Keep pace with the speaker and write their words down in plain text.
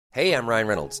Hey, I'm Ryan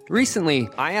Reynolds. Recently,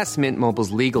 I asked Mint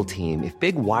Mobile's legal team if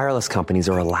big wireless companies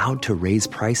are allowed to raise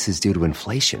prices due to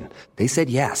inflation. They said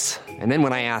yes. And then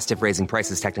when I asked if raising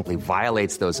prices technically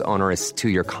violates those onerous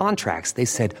two-year contracts, they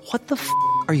said, "What the f***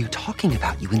 are you talking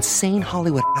about, you insane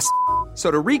Hollywood ass?" So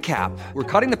to recap, we're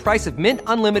cutting the price of Mint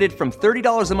Unlimited from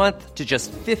 $30 a month to just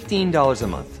 $15 a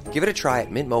month. Give it a try at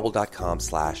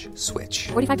mintmobile.com/switch.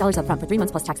 $45 up front for 3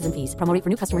 months plus taxes and fees. Promo rate for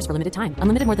new customers for limited time.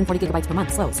 Unlimited more than 40 gigabytes per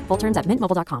month. Slows full terms at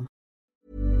mintmobile.com.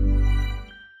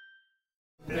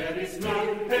 There is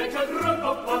no better group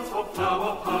of plants for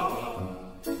flower power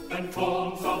than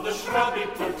forms of the shrubby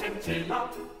potentilla.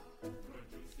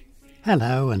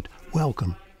 Hello and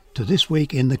welcome to This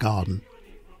Week in the Garden.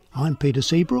 I'm Peter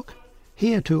Seabrook,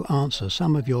 here to answer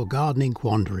some of your gardening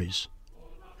quandaries.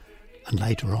 And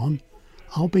later on,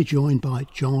 I'll be joined by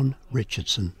John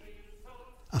Richardson,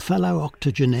 a fellow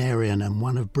octogenarian and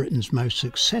one of Britain's most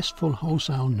successful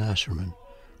wholesale nurserymen.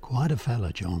 Quite a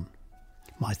fella, John.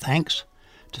 My thanks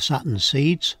to Sutton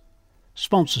Seeds,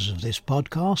 sponsors of this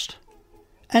podcast,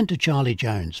 and to Charlie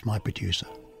Jones, my producer.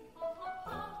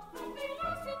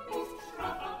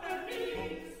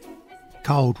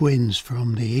 Cold winds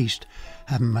from the east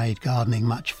haven't made gardening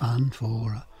much fun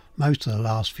for most of the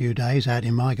last few days out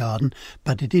in my garden,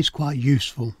 but it is quite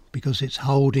useful because it's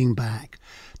holding back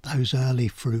those early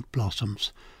fruit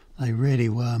blossoms. They really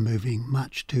were moving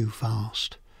much too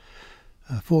fast.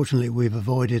 Fortunately, we've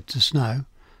avoided the snow,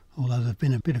 although there's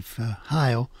been a bit of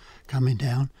hail coming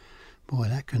down. Boy,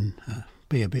 that can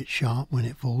be a bit sharp when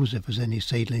it falls if there's any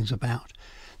seedlings about.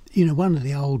 You know, one of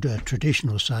the old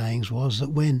traditional sayings was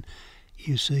that when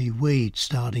you see weeds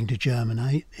starting to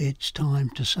germinate, it's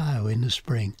time to sow in the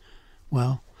spring.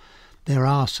 Well, there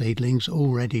are seedlings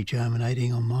already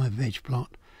germinating on my veg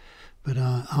plot, but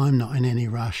I'm not in any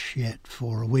rush yet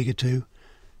for a week or two.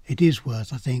 It is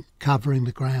worth, I think, covering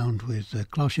the ground with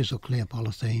cloches or clear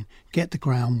polythene, get the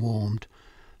ground warmed,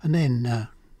 and then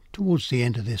towards the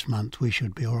end of this month we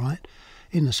should be all right,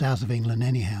 in the south of England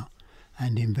anyhow,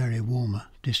 and in very warmer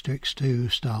districts to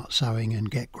start sowing and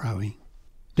get growing.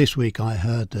 This week I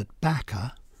heard that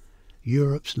Backer,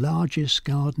 Europe's largest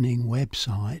gardening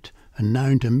website and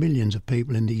known to millions of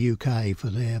people in the UK for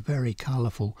their very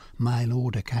colourful mail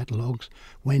order catalogues,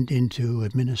 went into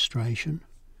administration.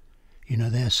 You know,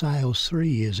 their sales 3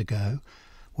 years ago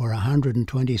were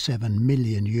 €127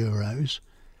 million,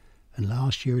 and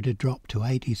last year it had dropped to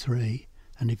 83.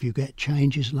 And if you get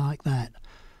changes like that,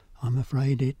 I'm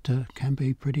afraid it can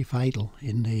be pretty fatal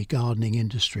in the gardening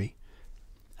industry.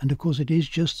 And of course it is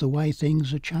just the way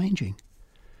things are changing.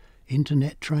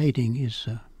 Internet trading is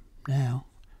now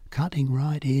cutting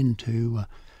right into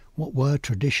what were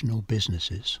traditional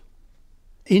businesses.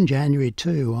 In January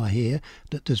too, I hear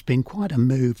that there's been quite a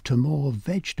move to more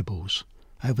vegetables.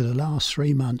 Over the last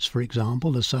 3 months, for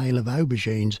example, the sale of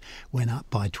aubergines went up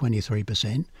by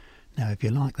 23%. Now, if you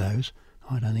like those,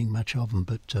 I don't think much of them,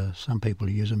 but some people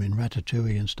use them in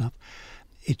ratatouille and stuff.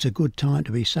 It's a good time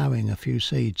to be sowing a few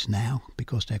seeds now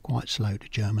because they're quite slow to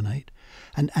germinate.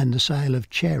 And the sale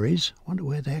of cherries, I wonder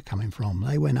where they're coming from.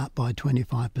 They went up by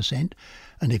 25%.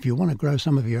 And if you want to grow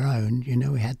some of your own, you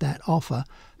know, we had that offer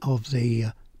of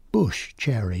the bush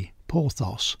cherry,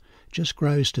 Porthos. Just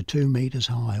grows to 2 metres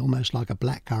high, almost like a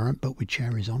blackcurrant, but with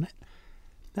cherries on it.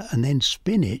 And then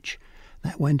spinach,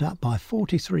 that went up by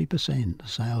 43%, the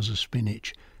sales of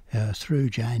spinach through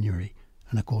January.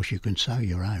 And of course you can sow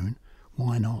your own.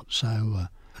 Why not sow a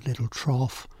little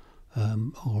trough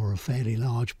or a fairly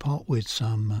large pot with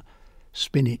some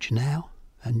spinach now,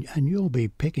 and you'll be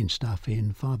picking stuff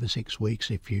in 5 or 6 weeks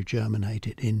if you germinate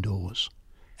it indoors.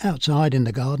 Outside in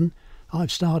the garden,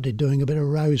 I've started doing a bit of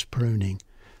rose pruning.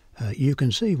 You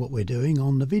can see what we're doing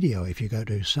on the video if you go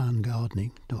to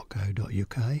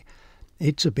sungardening.co.uk.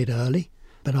 It's a bit early,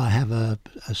 but I have a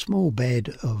small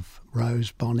bed of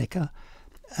rose bonica,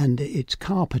 and it's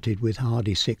carpeted with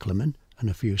hardy cyclamen and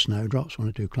a few snowdrops, 1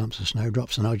 or 2 clumps of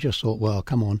snowdrops, and I just thought, well,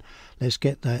 come on, let's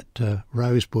get that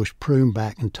rose bush pruned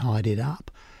back and tidied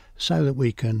up so that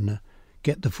we can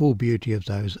get the full beauty of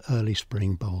those early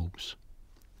spring bulbs.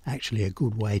 Actually, a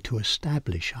good way to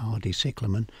establish hardy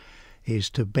cyclamen is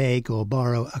to beg or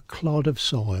borrow a clod of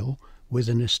soil with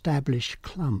an established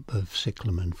clump of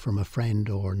cyclamen from a friend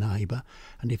or a neighbour,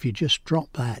 and if you just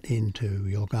drop that into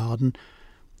your garden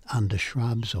under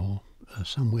shrubs or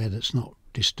somewhere that's not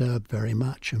disturbed very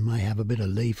much and may have a bit of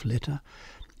leaf litter,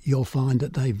 you'll find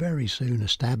that they very soon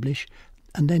establish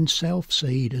and then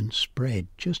self-seed and spread,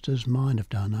 just as mine have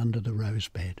done under the rose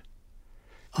bed.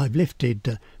 I've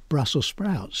lifted Brussels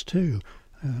sprouts too.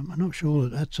 I'm not sure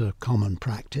that that's a common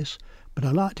practice, but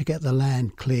I like to get the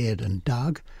land cleared and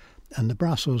dug And the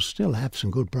Brussels still have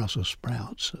some good Brussels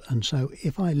sprouts. And so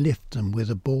if I lift them with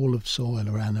a ball of soil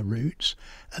around the roots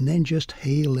and then just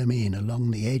heel them in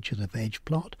along the edge of the veg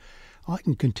plot, I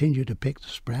can continue to pick the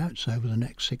sprouts over the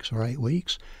next 6 or 8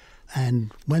 weeks.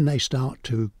 And when they start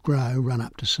to grow, run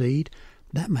up to seed,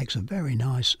 that makes a very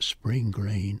nice spring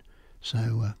green.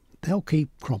 So they'll keep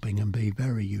cropping and be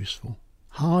very useful.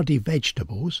 Hardy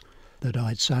vegetables that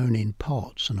I'd sown in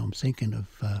pots, and I'm thinking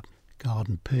of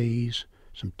garden peas,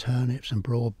 some turnips and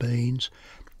broad beans.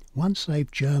 Once they've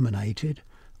germinated,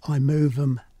 I move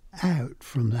them out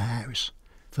from the house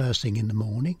first thing in the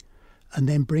morning and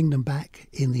then bring them back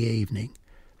in the evening.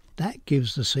 That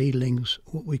gives the seedlings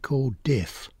what we call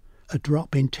diff, a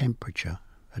drop in temperature,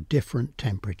 a different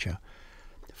temperature,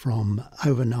 from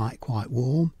overnight quite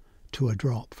warm to a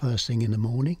drop first thing in the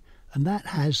morning. And that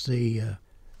has the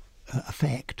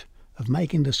effect of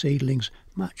making the seedlings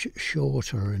much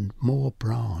shorter and more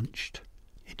branched.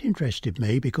 It interested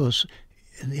me because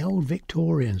the old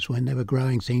Victorians, when they were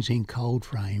growing things in cold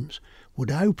frames,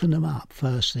 would open them up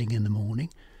first thing in the morning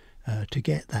to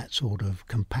get that sort of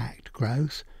compact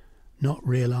growth, not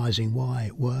realising why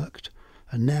it worked.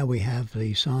 And now we have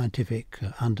the scientific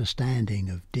understanding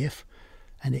of diff,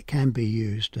 and it can be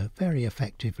used very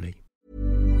effectively.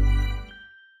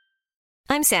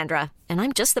 I'm Sandra, and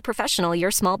I'm just the professional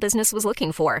your small business was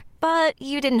looking for. But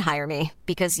you didn't hire me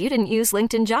because you didn't use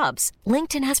LinkedIn Jobs.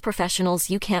 LinkedIn has professionals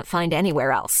you can't find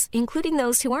anywhere else, including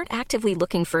those who aren't actively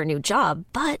looking for a new job,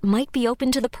 but might be open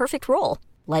to the perfect role,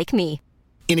 like me.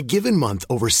 In a given month,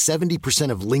 over 70%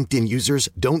 of LinkedIn users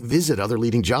don't visit other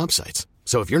leading job sites.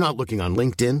 So if you're not looking on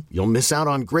LinkedIn, you'll miss out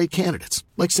on great candidates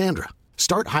like Sandra.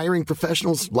 Start hiring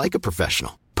professionals like a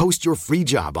professional. Post your free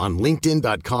job on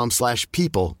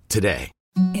linkedin.com/people today.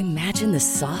 Imagine the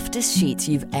softest sheets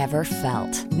you've ever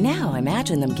felt. Now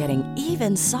imagine them getting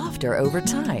even softer over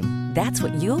time. That's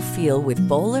what you'll feel with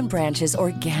Boll & Branch's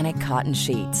organic cotton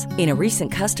sheets. In a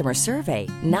recent customer survey,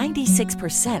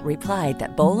 96% replied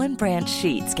that Boll & Branch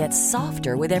sheets get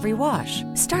softer with every wash.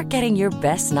 Start getting your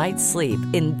best night's sleep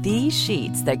in these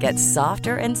sheets that get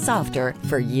softer and softer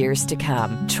for years to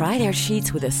come. Try their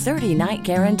sheets with a 30-night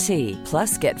guarantee.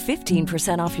 Plus, get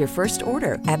 15% off your first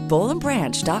order at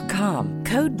bollandbranch.com.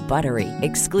 Code BUTTERY.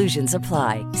 Exclusions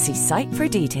apply. See site for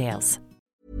details.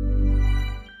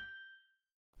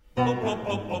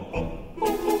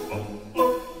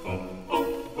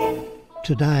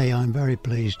 Today I'm very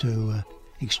pleased to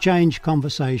exchange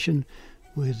conversation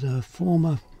with a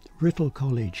former Writtle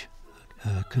College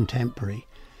contemporary,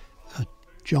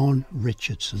 John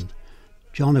Richardson.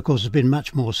 John, of course, has been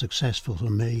much more successful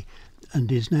than me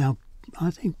and is now,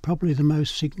 I think, probably the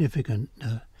most significant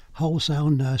wholesale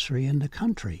nursery in the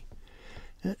country.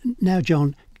 Now,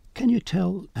 John, can you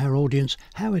tell our audience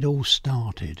how it all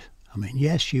started? I mean,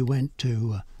 yes, you went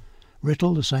to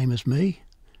Writtle, the same as me,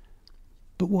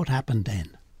 but what happened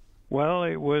then? Well,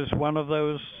 it was one of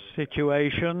those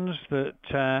situations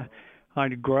that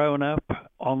I'd grown up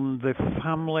on the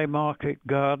family market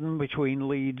garden between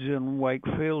Leeds and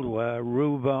Wakefield, where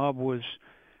rhubarb was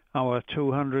our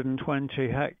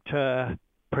 220-hectare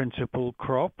principal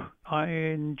crop. I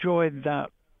enjoyed that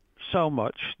so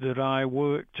much that I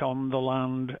worked on the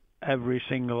land every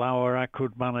single hour I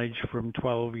could manage from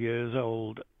 12 years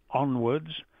old onwards.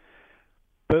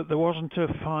 But there wasn't a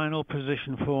final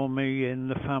position for me in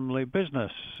the family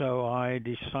business, so I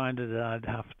decided I'd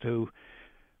have to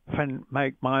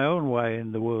make my own way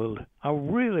in the world. I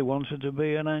really wanted to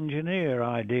be an engineer,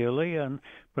 ideally,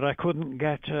 but I couldn't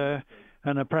get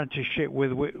an apprenticeship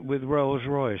with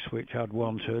Rolls-Royce, which I'd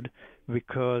wanted,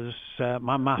 because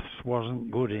my maths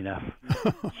wasn't good enough.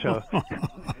 So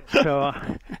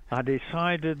I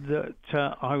decided that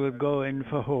I would go in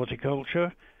for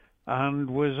horticulture, and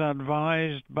was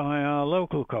advised by our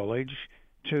local college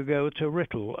to go to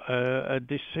Writtle, a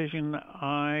decision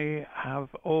I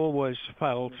have always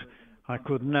felt I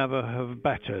could never have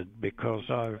bettered, because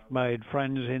I've made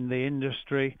friends in the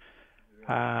industry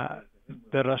that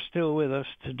are still with us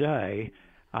today,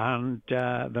 and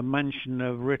the mention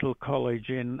of Writtle College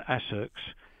in Essex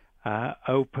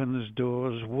opens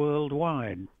doors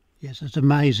worldwide. Yes, it's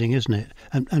amazing, isn't it?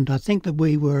 And I think that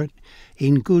we were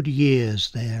in good years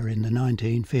there in the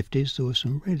 1950s. There were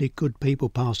some really good people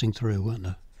passing through, weren't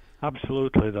there?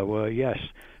 Absolutely there were, yes,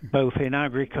 both in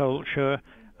agriculture,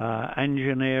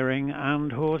 engineering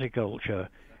and horticulture.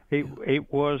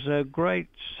 It was a great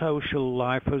social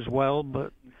life as well,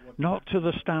 but not to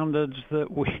the standards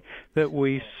that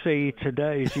we see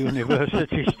today's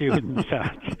university students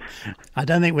at. I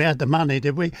don't think we had the money,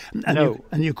 did we? And No.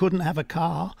 and you couldn't have a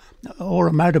car or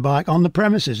a motorbike on the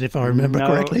premises, if I remember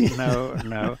correctly.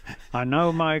 No. I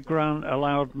know my grant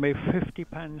allowed me 50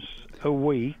 pence a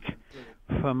week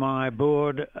for my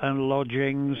board and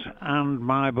lodgings and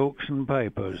my books and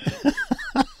papers.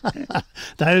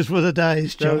 Those were the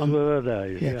days, John. Those were the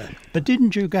days, Yeah. yes. But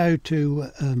didn't you go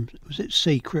to, was it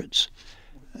Secrets?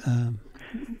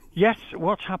 Yes,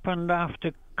 what happened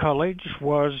after college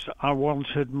was I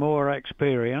wanted more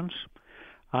experience,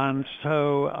 and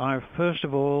so I first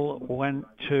of all went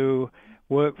to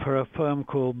work for a firm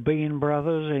called Bean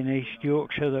Brothers in East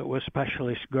Yorkshire that were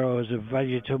specialist growers of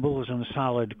vegetables and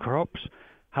salad crops.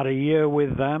 Had a year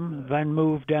with them, then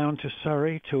moved down to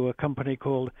Surrey to a company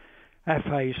called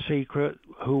F.A. Secret,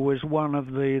 who was one of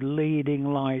the leading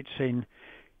lights in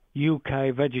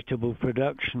UK vegetable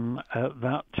production at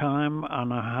that time,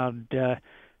 and I had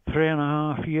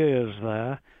 3.5 years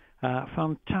there.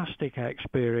 Fantastic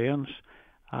experience,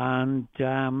 and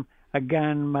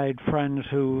again made friends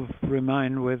who've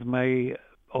remained with me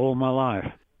all my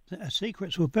life.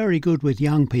 Secrets were very good with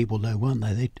young people, though, weren't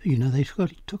they? They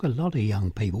took a lot of young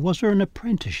people. Was there an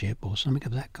apprenticeship or something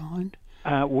of that kind?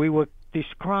 We were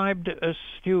described as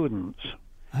students.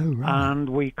 Oh, right. And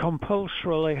we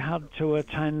compulsorily had to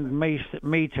attend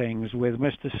meetings with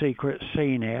Mr. Secret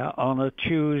Senior on a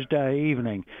Tuesday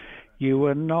evening. You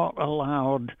were not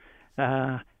allowed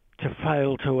to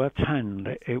fail to attend.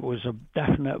 It was a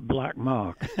definite black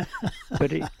mark.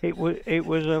 But it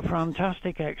was a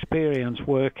fantastic experience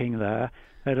working there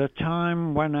at a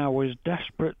time when I was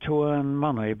desperate to earn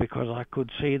money, because I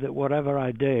could see that whatever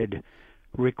I did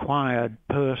required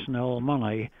personal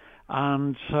money.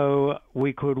 And so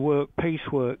we could work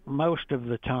piecework most of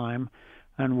the time,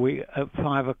 and we, at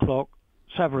 5 o'clock,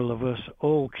 several of us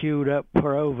all queued up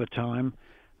for overtime,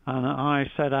 and I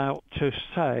set out to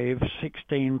save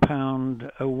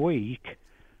 £16 a week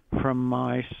from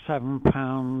my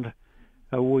 £7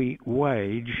 a week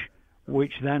wage,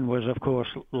 which then was, of course,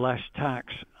 less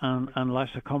tax and less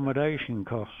accommodation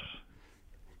costs.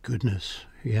 Goodness,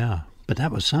 yeah. But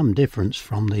that was some difference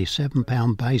from the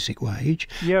 £7 basic wage,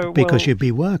 Yeah, because well, you'd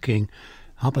be working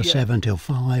 7 till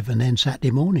 5 and then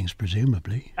Saturday mornings,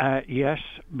 presumably. Yes,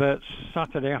 but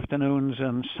Saturday afternoons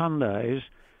and Sundays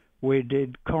we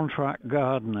did contract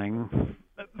gardening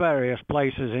at various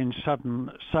places in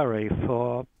southern Surrey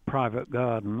for private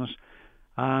gardens,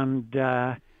 and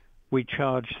we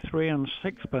charged 3 and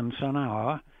 6pence an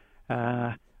hour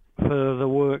for the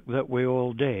work that we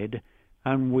all did,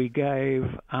 and we gave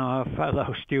our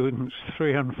fellow students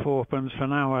 3 and 4pence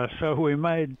an hour, so we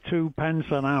made 2 pence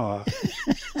an hour.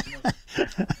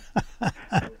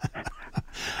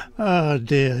 Oh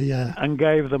dear, yeah. And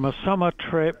gave them a summer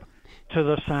trip to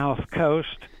the south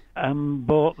coast and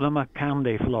bought them a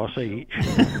candy floss each.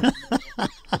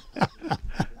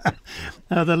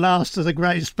 The last of the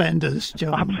great spenders,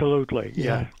 John. Absolutely,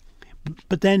 yeah.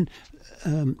 But then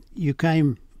you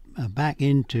came back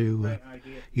into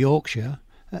Yorkshire,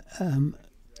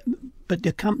 but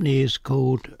the company is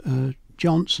called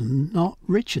Johnson, not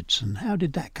Richardson. How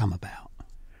did that come about?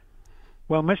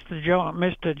 Well,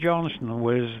 Mr. Johnson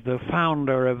was the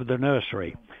founder of the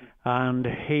nursery, and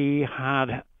he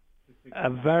had a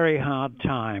very hard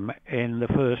time in the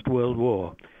First World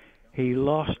War. He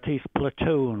lost his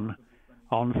platoon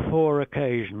on 4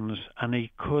 occasions, and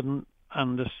he couldn't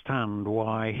understand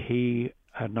why he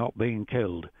had not been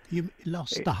killed. You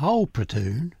lost the whole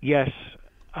platoon? Yes,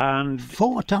 and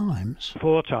 4 times?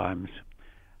 4 times.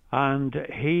 And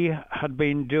he had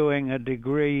been doing a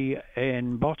degree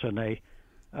in botany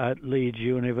at Leeds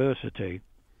University.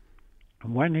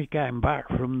 And when he came back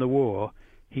from the war,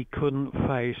 he couldn't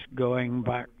face going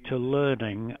back to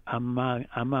learning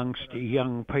amongst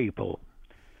young people.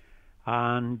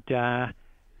 And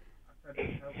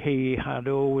he had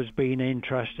always been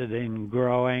interested in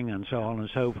growing and so on and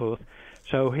so forth.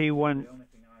 So he went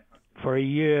for a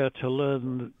year to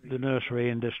learn the nursery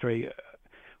industry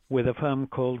with a firm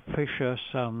called Fisher,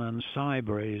 Son and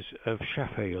Sybries of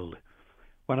Sheffield.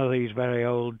 One of these very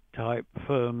old type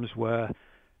firms where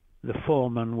the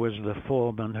foreman was the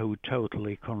foreman who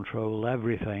totally controlled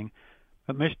everything.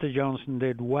 But Mr. Johnson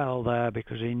did well there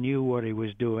because he knew what he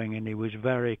was doing and he was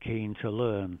very keen to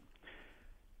learn.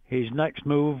 His next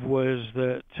move was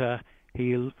that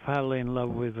he fell in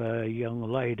love with a young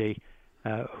lady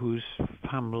whose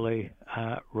family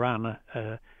ran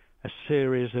a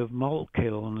series of malt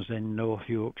kilns in North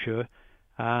Yorkshire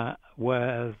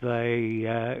where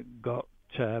they got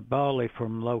barley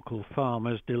from local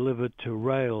farmers delivered to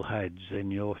railheads in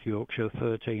North Yorkshire,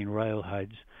 13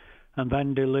 railheads, and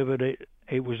then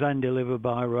it was then delivered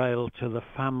by rail to the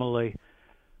family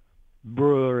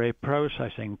brewery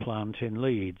processing plant in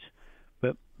Leeds.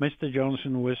 But Mr.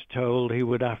 Johnson was told he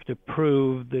would have to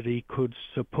prove that he could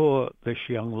support this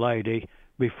young lady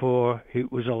before he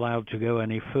was allowed to go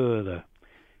any further.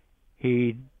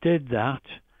 He did that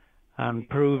and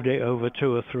proved it over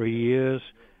 2 or 3 years,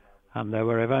 and they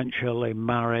were eventually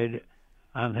married,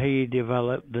 and he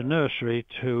developed the nursery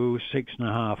to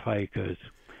 6.5 acres.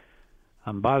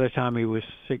 And by the time he was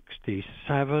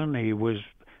 67,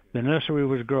 the nursery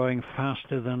was growing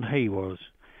faster than he was,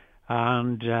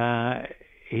 and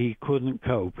he couldn't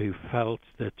cope. He felt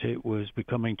that it was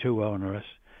becoming too onerous,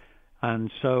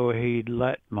 and so he'd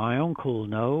let my uncle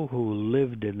know, who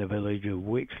lived in the village of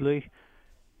Wixley.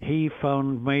 He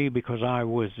phoned me because I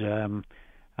was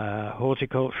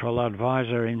horticultural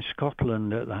advisor in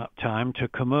Scotland at that time to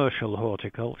commercial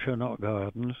horticulture, not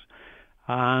gardens,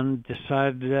 and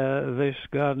said this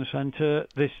garden centre,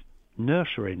 this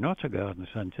nursery, not a garden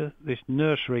centre, this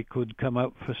nursery could come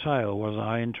up for sale. Was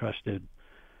I interested?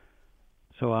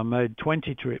 So I made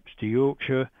 20 trips to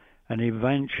Yorkshire and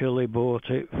eventually bought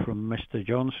it from Mr.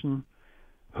 Johnson,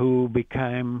 who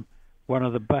became one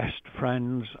of the best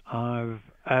friends I've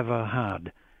ever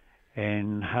had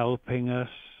in helping us,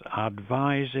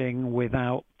 advising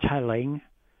without telling,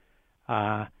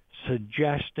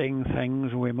 suggesting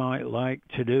things we might like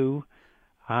to do,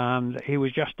 and he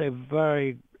was just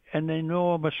an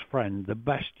enormous friend, the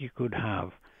best you could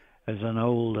have as an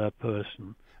older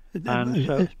person. And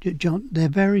so, John, they're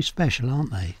very special,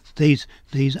 aren't they?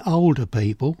 These older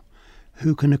people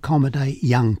who can accommodate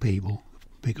young people,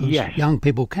 because yes, young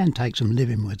people can take some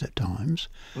living with at times.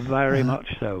 Very much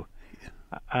so.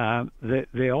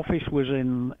 The office was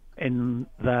in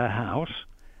their house,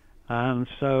 and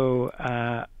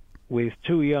so with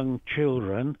 2 young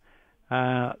children,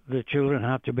 the children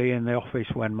had to be in the office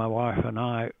when my wife and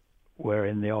I were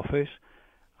in the office,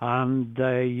 and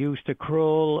they used to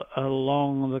crawl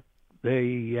along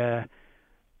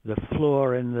the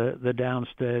floor in the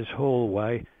downstairs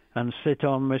hallway and sit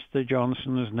on Mr.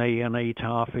 Johnson's knee and eat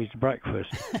half his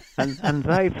breakfast. and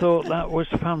they thought that was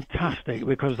fantastic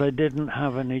because they didn't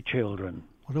have any children.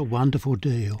 What a wonderful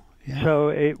deal. Yeah. So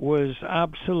it was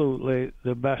absolutely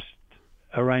the best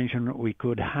arrangement we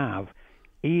could have,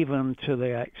 even to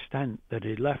the extent that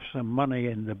he left some money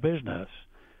in the business,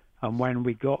 and when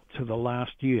we got to the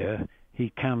last year, he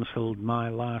cancelled my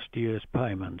last year's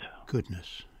payment.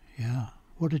 Goodness, yeah.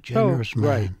 What a generous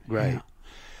man. Great. Yeah.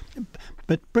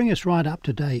 But bring us right up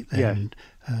to date then,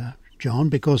 John,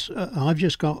 because I've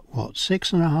just got,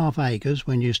 6.5 acres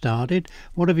when you started.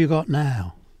 What have you got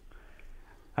now?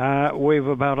 We've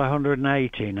about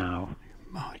 180 now.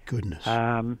 My goodness.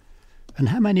 And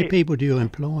how many people do you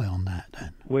employ on that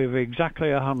then? We've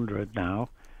exactly 100 now,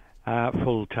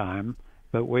 full-time,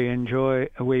 but we employ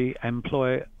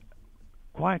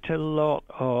quite a lot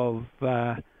of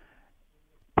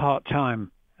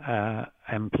part-time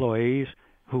employees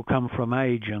who come from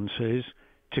agencies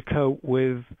to cope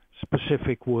with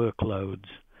specific workloads.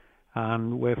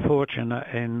 And we're fortunate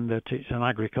in that it's an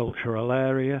agricultural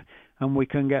area, and we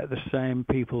can get the same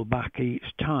people back each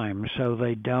time, so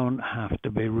they don't have to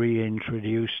be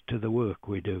reintroduced to the work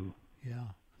we do.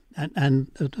 Yeah. And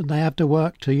they have to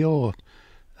work to your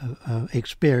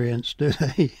experience, do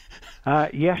they?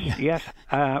 Yes.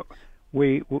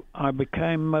 I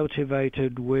became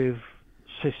motivated with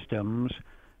systems,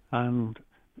 and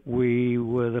we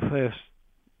were the first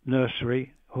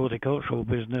nursery horticultural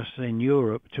business in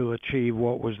Europe to achieve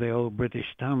what was the old British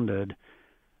standard,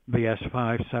 BS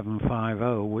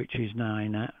 5750, which is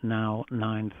now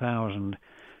 9000.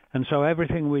 And so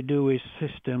everything we do is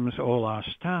systems. All our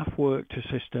staff work to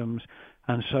systems,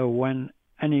 and so when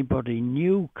anybody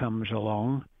new comes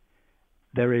along,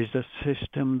 there is a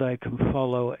system they can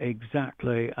follow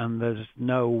exactly, and there's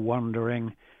no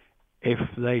wondering if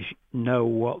they know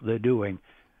what they're doing.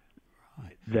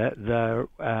 Right. Their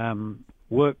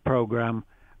work program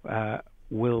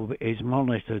is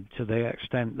monitored to the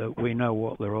extent that we know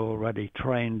what they're already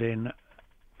trained in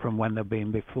from when they've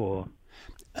been before.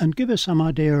 And give us some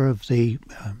idea of the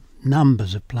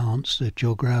numbers of plants that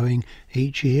you're growing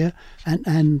each year,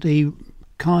 and the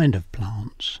kind of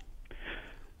plants.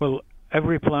 Well,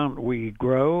 every plant we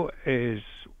grow is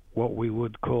what we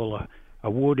would call a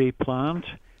woody plant.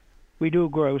 We do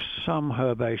grow some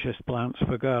herbaceous plants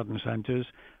for garden centres,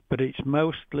 but it's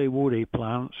mostly woody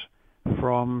plants,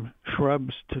 from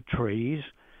shrubs to trees.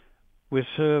 We're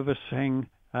servicing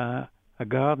a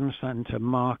garden centre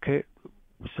market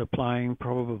supplying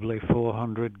probably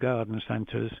 400 garden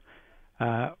centres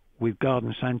with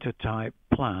garden centre type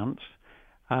plants,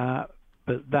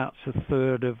 but that's a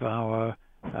third of our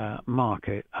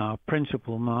market. Our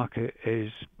principal market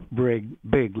is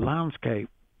big landscape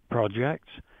projects,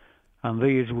 and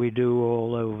these we do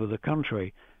all over the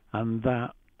country, and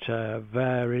that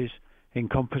varies in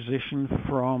composition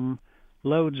from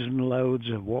loads and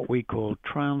loads of what we call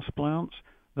transplants,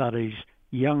 that is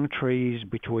young trees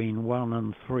between 1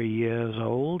 and 3 years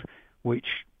old, which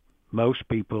most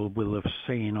people will have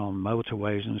seen on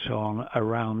motorways and so on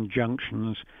around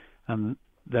junctions, and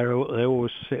they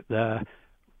always sit there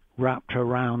wrapped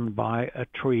around by a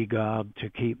tree guard to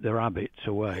keep the rabbits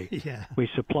away. Yeah. We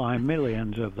supply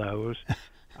millions of those,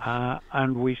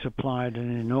 and we supplied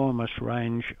an enormous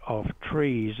range of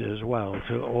trees as well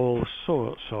to all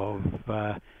sorts of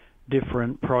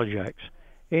different projects.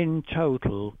 In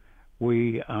total,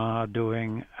 we are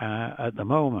doing, at the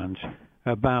moment,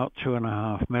 about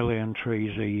 2.5 million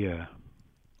trees a year.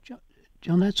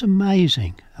 John, that's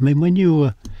amazing. I mean, when you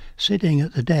were sitting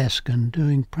at the desk and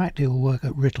doing practical work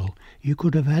at Writtle, you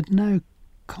could have had no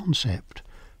concept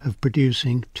of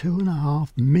producing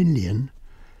 2.5 million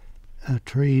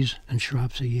trees and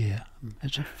shrubs a year.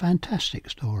 It's a fantastic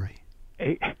story.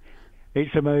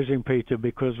 It's amazing, Peter,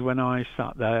 because when I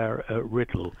sat there at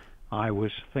Writtle, I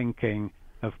was thinking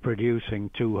of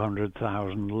producing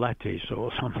 200,000 lettuce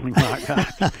or something like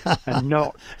that, and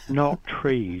not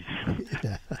trees.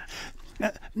 Yeah.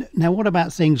 Now, what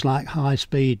about things like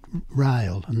high-speed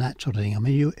rail and that sort of thing? I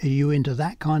mean, are you into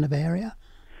that kind of area?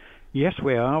 Yes,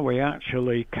 we are. We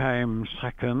actually came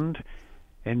second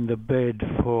in the bid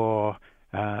for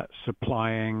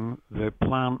supplying the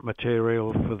plant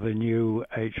material for the new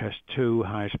HS2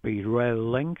 high-speed rail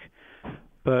link,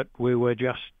 but we were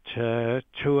just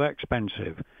too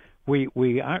expensive.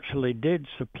 We actually did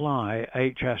supply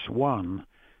HS1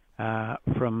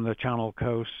 from the Channel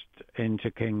Coast into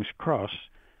King's Cross,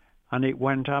 and it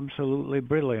went absolutely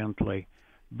brilliantly.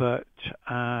 But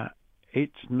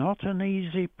it's not an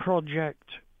easy project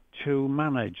to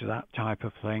manage that type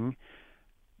of thing,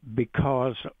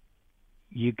 because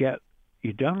you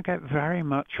don't get very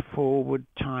much forward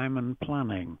time and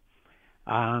planning.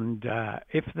 And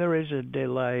if there is a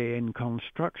delay in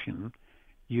construction,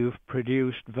 you've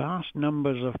produced vast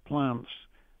numbers of plants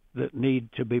that need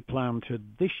to be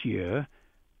planted this year,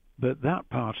 but that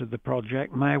part of the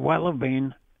project may well have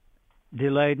been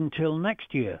delayed until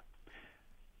next year.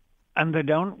 And they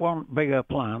don't want bigger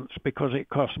plants because it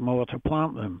costs more to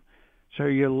plant them. So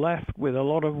you're left with a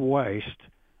lot of waste,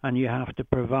 and you have to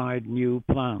provide new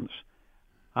plants.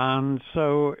 And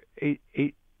so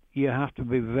you have to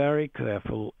be very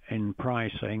careful in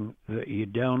pricing that you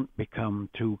don't become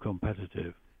too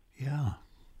competitive. Yeah,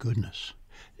 goodness.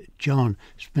 John,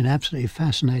 it's been absolutely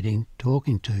fascinating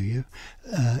talking to you.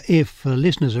 If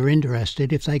listeners are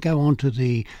interested, if they go onto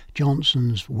the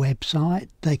Johnson's website,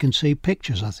 they can see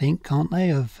pictures, I think, can't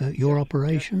they, of your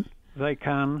operation? Yes, they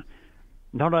can.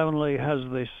 Not only has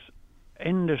this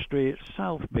industry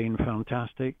itself been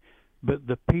fantastic, but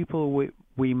the people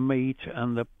we meet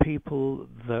and the people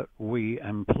that we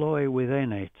employ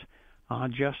within it are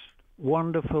just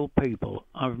wonderful people.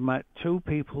 I've met 2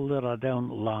 people that I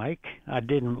didn't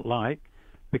like,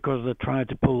 because they tried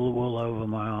to pull the wool over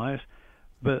my eyes,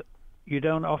 but you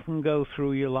don't often go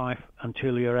through your life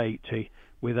until you're 80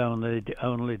 with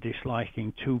only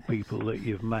disliking 2 people that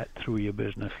you've met through your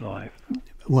business life.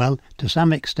 Well, to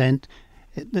some extent,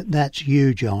 that's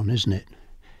you, John, isn't it?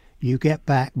 You get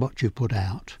back what you put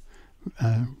out.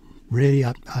 Really,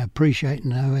 I appreciate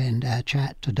no end our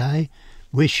chat today.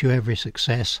 Wish you every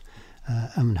success,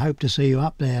 and hope to see you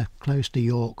up there close to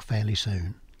York fairly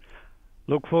soon.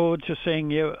 Look forward to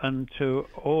seeing you, and to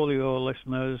all your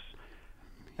listeners,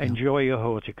 enjoy your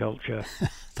horticulture.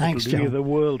 Thanks, It'll do John. you the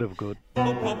world of good.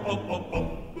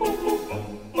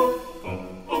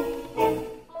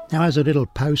 Now, as a little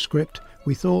postscript,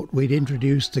 we thought we'd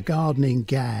introduce the gardening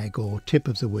gag or tip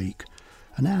of the week.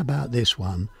 And how about this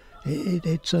one?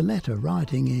 It's a letter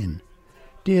writing in.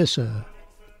 Dear Sir,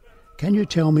 can you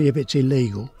tell me if it's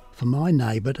illegal for my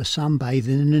neighbour to sunbathe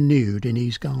in a nude in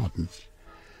his garden?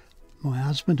 My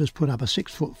husband has put up a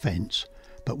 6-foot fence,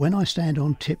 but when I stand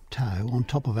on tiptoe on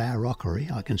top of our rockery,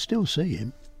 I can still see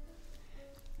him.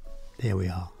 There we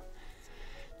are.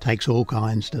 Takes all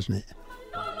kinds, doesn't it?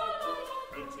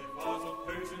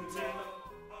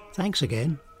 Thanks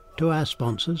again to our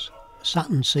sponsors,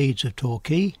 Sutton Seeds of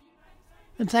Torquay,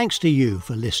 and thanks to you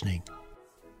for listening.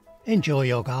 Enjoy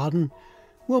your garden.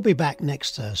 We'll be back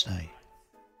next Thursday.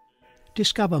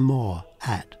 Discover more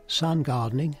at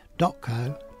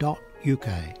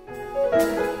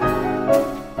sungardening.co.uk.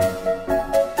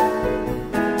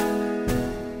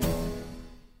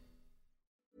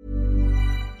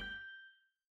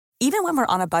 Even when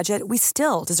we're on a budget, we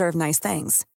still deserve nice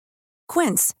things.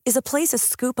 Quince is a place to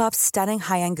scoop up stunning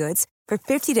high-end goods for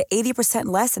 50 to 80%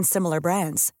 less than similar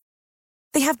brands.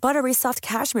 They have buttery soft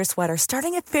cashmere sweaters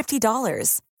starting at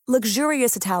 $50,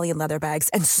 luxurious Italian leather bags,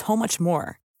 and so much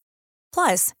more.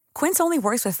 Plus, Quince only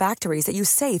works with factories that use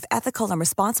safe, ethical, and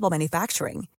responsible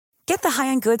manufacturing. Get the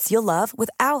high-end goods you'll love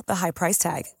without the high price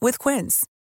tag with Quince.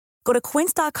 Go to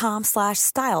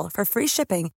quince.com/style for free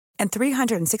shipping and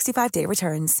 365-day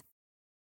returns.